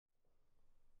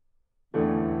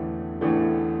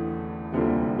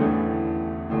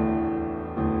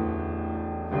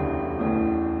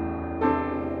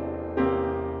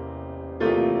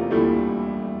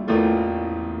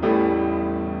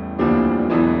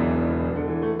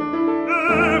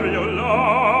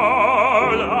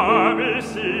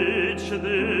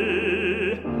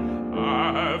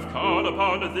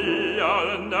sought thee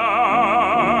all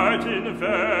night in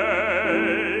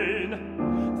vain.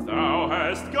 Thou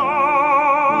hast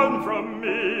gone from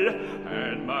me,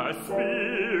 and my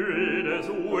spirit is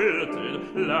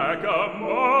wilted like a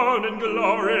morning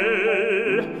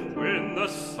glory when the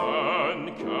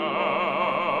sun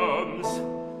comes.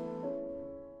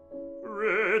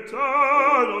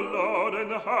 Return, O Lord,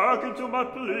 and hearken to my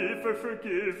plea for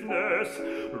forgiveness.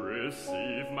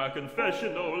 Receive my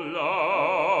confession, O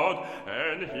Lord,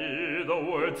 and hear the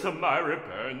words of my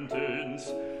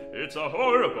repentance. It's a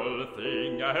horrible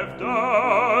thing I have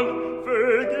done.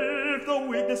 Forgive the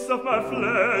weakness of my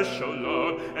flesh, O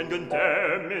Lord, and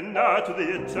condemn me not to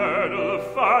the eternal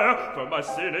fire for my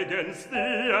sin against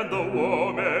thee and the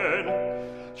woman.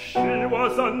 She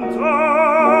was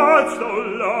untouched, O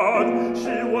Lord,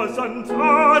 she was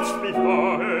untouched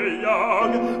before her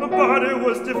young, but it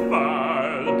was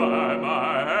defiled by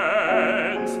my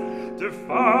hands,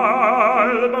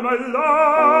 defiled by my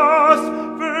lust.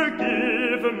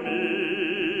 Forgive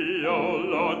me, O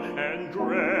Lord, and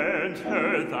grant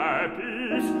her thy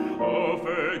peace. Oh,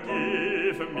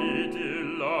 forgive me, dear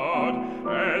Lord,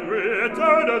 and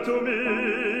return her to me.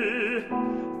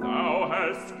 Thou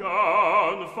hast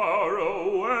gone far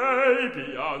away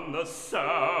beyond the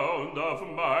sound of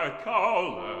my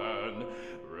calling.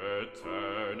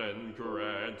 Return and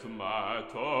grant my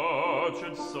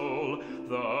tortured soul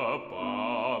the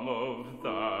balm of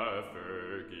thy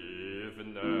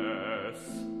forgiveness.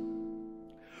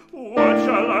 What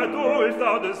shall I do if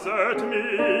thou desert me?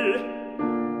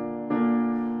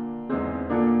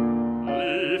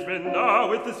 Leave me now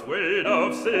with this weight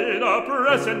of sin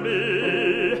oppressing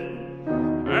me,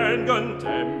 and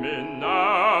condemn me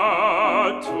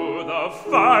not to the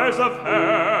fires of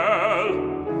hell.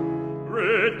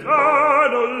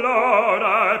 Return, O Lord,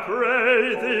 I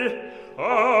pray thee,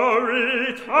 oh,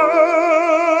 return,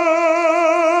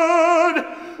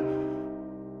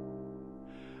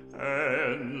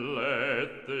 and let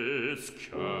this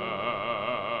cup